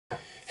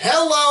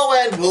Hello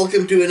and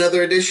welcome to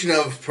another edition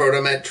of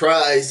ProtoMet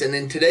Tries, and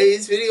in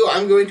today's video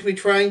I'm going to be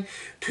trying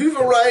two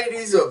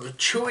varieties of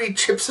Chewy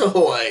Chips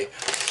Ahoy.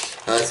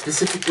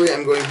 Specifically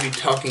I'm going to be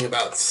talking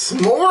about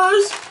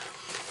s'mores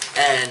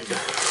and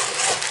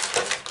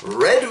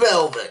red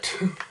velvet.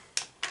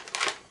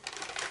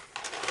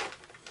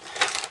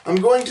 I'm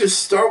going to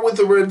start with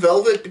the red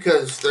velvet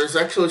because there's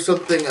actually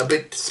something a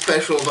bit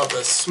special about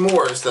the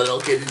s'mores that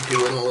I'll get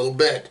into in a little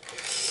bit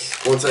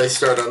once I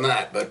start on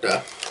that, but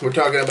we're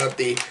talking about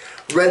the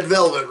red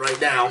velvet right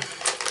now.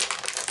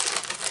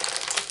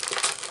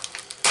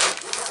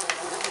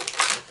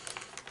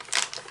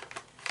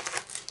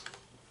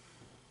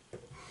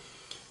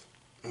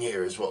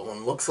 Here's what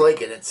one looks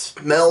like, and it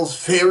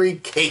smells very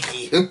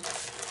cakey.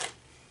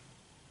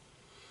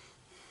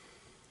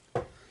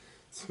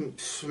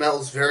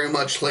 Smells very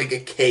much like a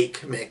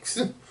cake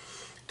mix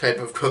type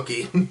of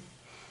cookie.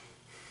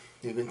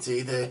 You can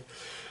see the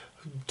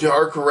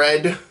dark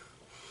red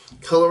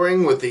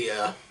coloring with the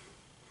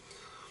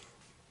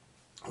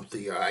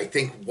I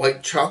think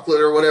white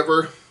chocolate or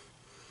whatever.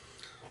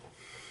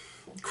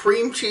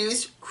 Cream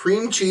cheese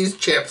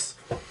chips.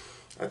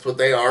 That's what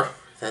they are.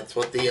 That's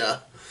what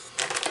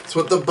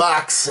the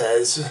box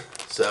says.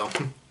 So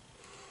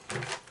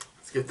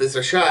let's give this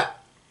a shot.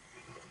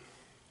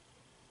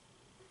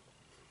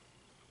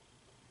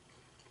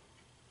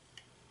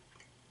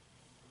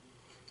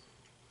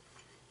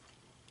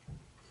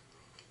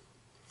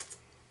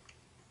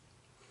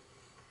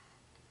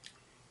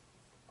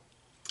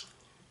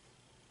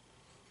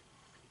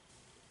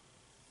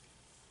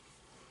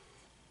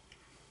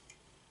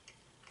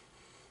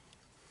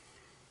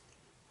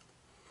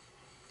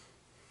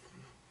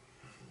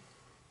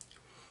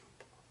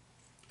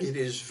 It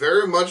is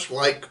very much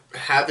like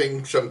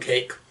having some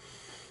cake.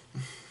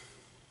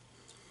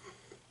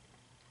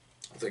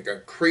 It's like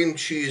a cream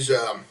cheese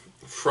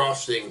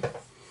frosting.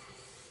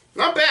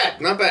 Not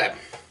bad, not bad.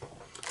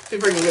 Let's see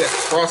if I can get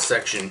a cross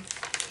section.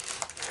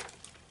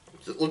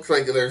 It looks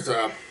like there's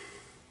a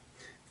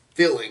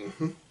filling.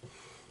 You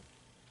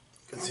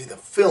can see the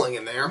filling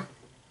in there.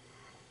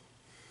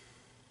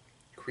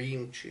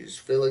 Cream cheese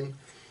filling.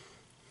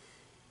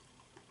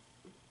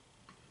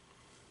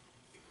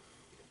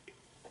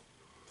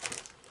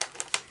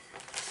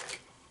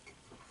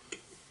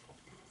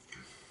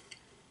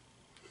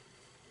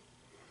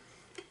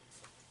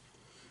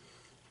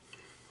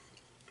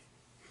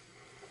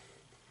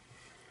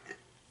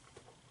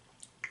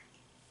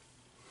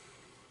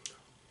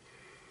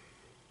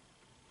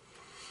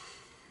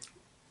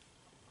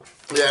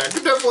 Yeah, I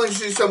could definitely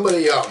see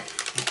somebody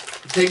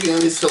taking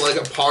these to like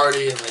a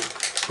party and like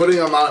putting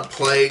them on a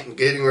plate and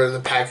getting rid of the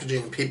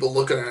packaging and people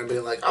looking at it and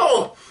being like,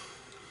 oh,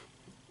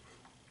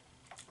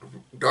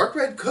 dark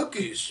red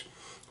cookies.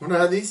 What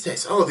are these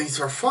taste? Oh,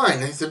 these are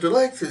fine. These are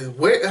delightful.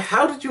 Where?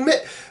 How did you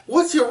make?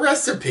 What's your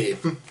recipe?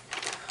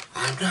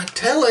 I'm not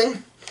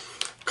telling.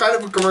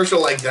 Kind of a commercial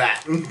like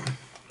that.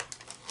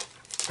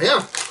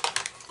 Yeah,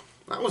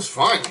 that was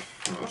fine.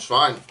 That was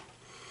fine.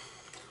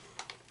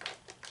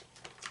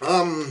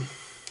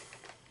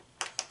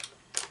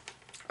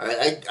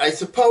 I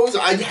suppose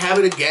I'd have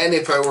it again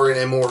if I were in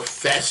a more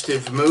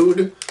festive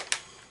mood.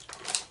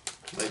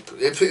 Like,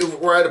 if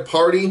we're at a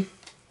party,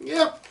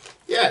 yeah,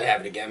 I'd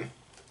have it again.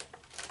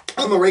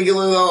 On the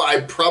regular, though,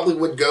 I probably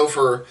would go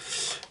for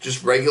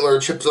just regular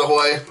Chips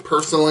Ahoy,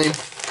 personally.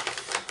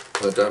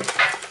 But,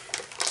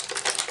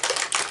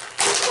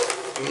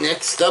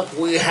 next up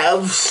we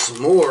have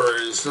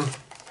s'mores.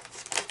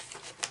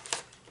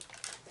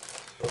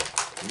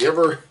 You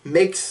ever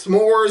make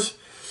s'mores?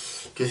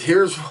 Because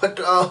here's what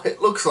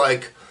it looks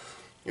like.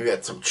 You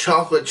got some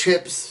chocolate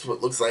chips,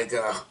 what looks like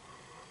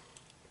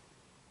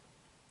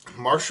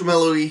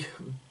marshmallowy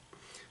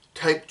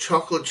type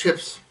chocolate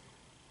chips.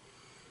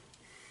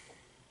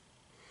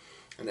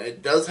 And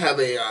it does have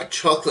a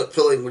chocolate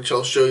filling, which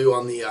I'll show you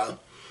on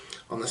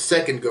the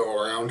second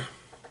go around.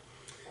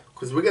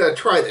 Because we gotta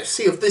try this,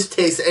 see if this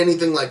tastes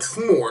anything like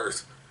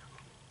s'mores.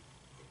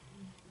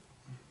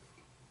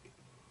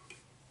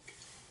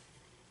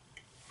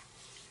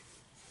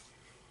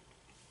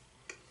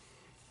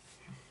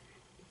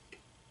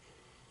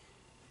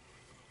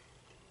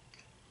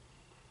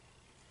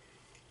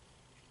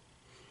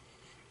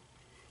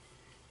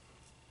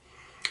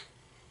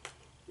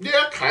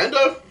 Yeah, kind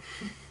of.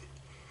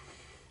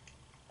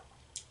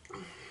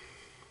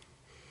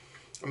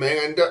 I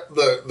mean,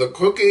 the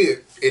cookie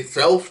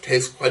itself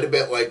tastes quite a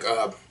bit like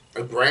a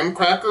graham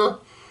cracker,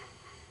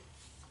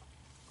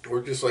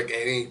 or just like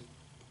any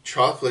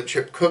chocolate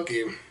chip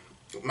cookie,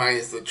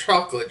 minus the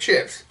chocolate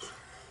chips.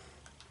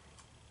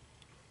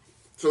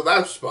 So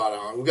that's spot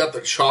on. We got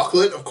the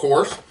chocolate, of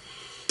course,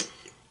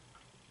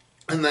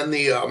 and then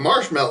the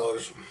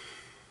marshmallows,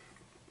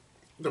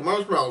 the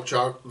marshmallow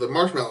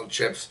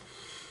chips.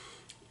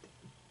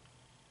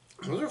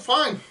 Those are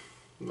fine.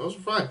 Those are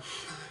fine.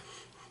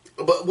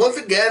 But once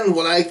again,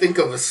 when I think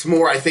of a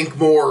s'more, I think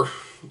more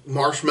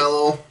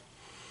marshmallow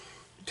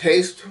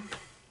taste,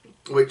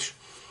 which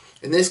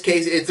in this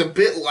case, it's a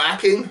bit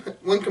lacking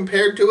when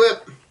compared to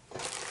it.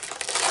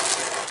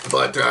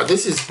 But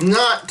this is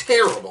not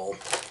terrible.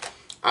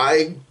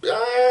 I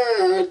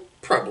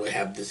probably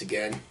have this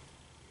again.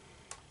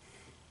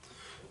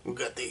 We've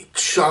got the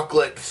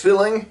chocolate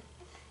filling.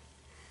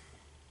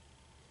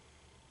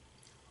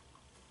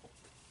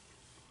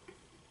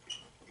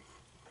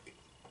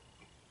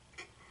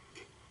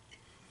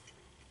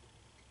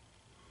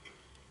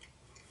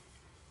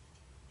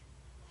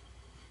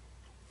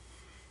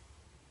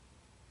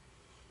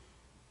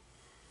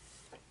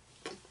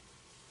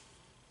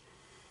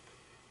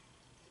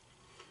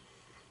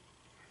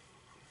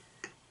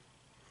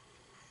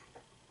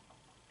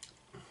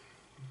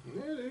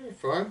 Yeah, they're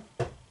fine.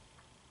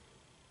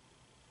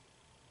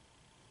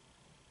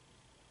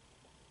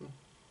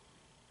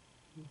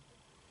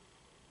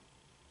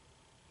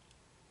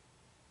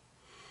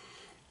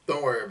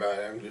 Don't worry about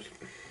it. I'm just...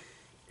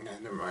 Nah,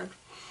 never mind.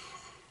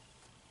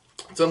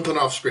 Something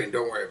off screen.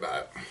 Don't worry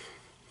about it.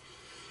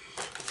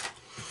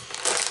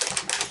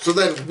 So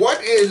then,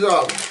 what is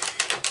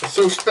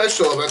so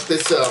special about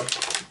this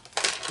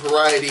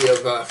variety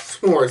of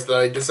s'mores that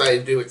I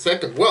decided to do it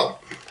second? Well,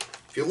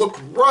 if you look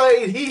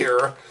right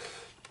here,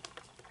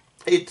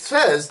 it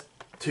says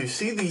to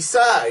see the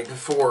side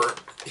for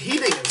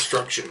heating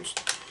instructions.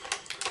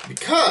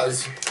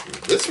 Because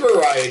this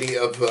variety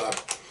of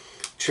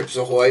Chips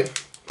Ahoy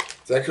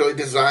is actually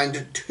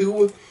designed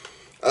to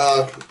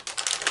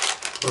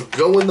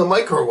go in the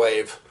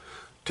microwave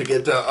to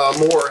get a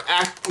more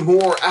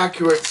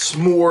accurate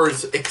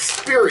s'mores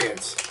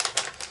experience.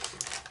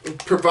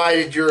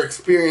 Provided your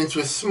experience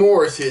with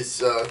s'mores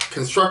is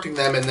constructing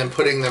them and then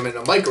putting them in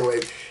a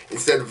microwave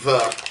instead of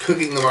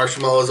cooking the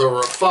marshmallows over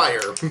a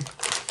fire.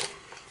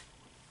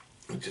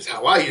 Which is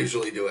how I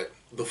usually do it.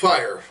 The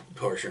fire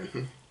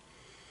portion.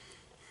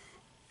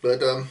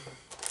 But,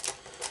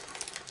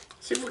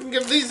 see if we can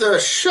give these a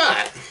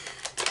shot.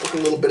 With a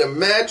little bit of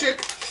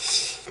magic.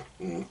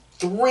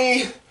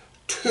 3,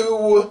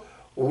 2,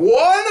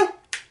 1.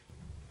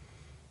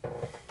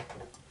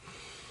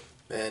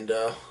 And,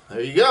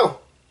 there you go.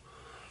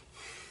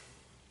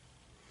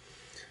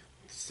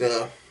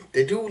 So,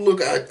 they do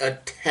look a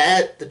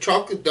tad, the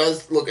chocolate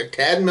does look a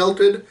tad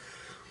melted.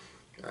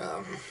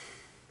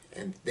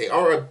 And they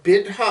are a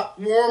bit hot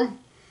warm.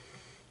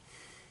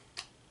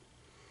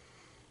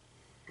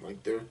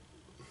 Like they're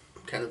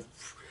kind of,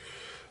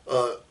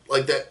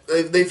 like that.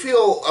 They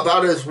feel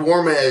about as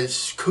warm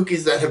as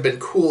cookies that have been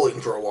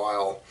cooling for a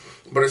while.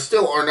 But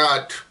still are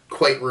not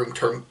quite room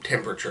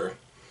temperature.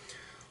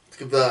 Let's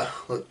give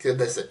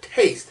this a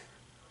taste.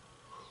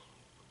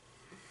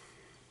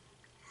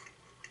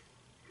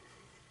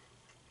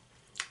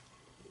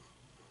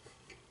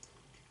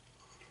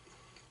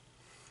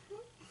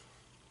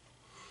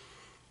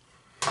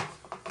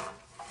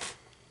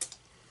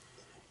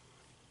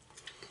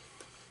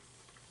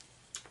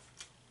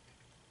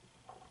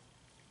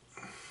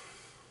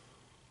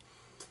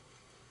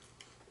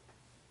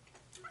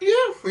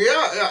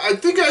 Yeah. I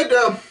think I'd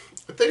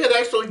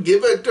actually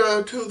give it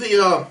to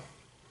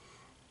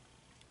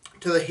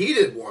the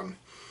heated one.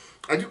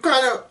 I do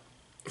kind of,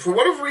 for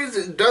whatever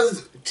reason, it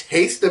does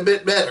taste a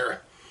bit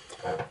better.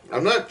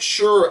 I'm not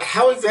sure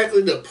how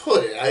exactly to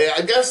put it.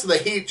 I guess the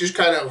heat just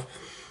kind of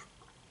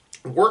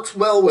works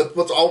well with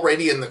what's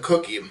already in the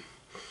cookie.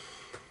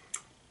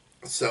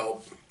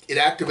 So it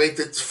activates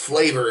its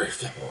flavor.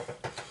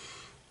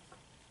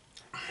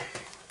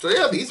 So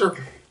yeah, these are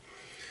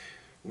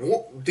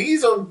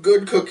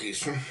good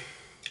cookies.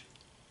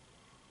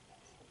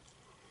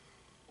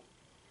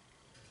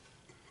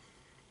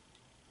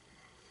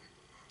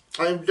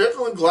 I'm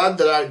definitely glad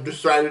that I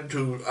decided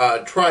to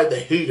try the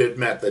heated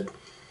method,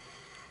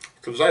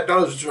 because that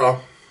does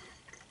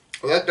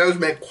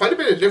make quite a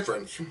bit of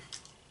difference.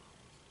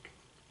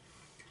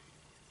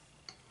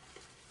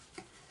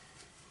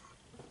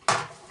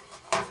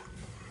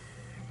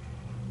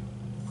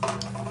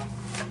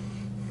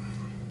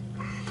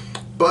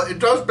 But it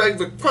does beg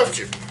the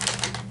question,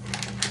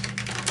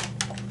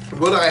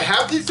 would I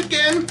have these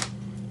again?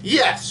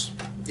 Yes.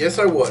 Yes,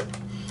 I would.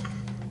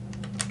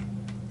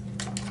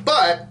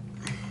 But,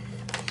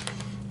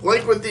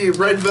 like with the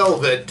red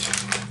velvet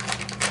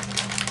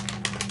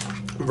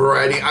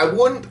variety, I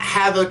wouldn't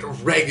have it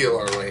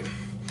regularly.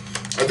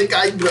 I think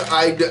I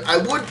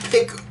would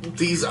pick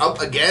these up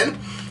again,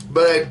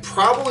 but I'd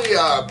probably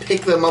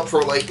pick them up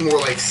for more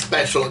like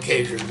special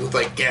occasions with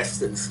like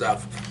guests and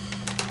stuff.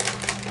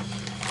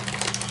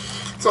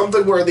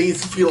 Something where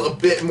these feel a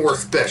bit more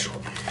special.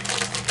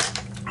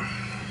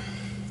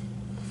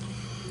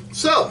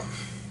 So,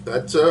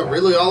 that's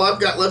really all I've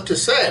got left to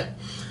say.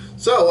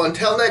 So,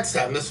 until next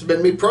time, this has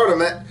been me,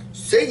 ProtoMet.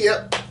 See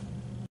ya!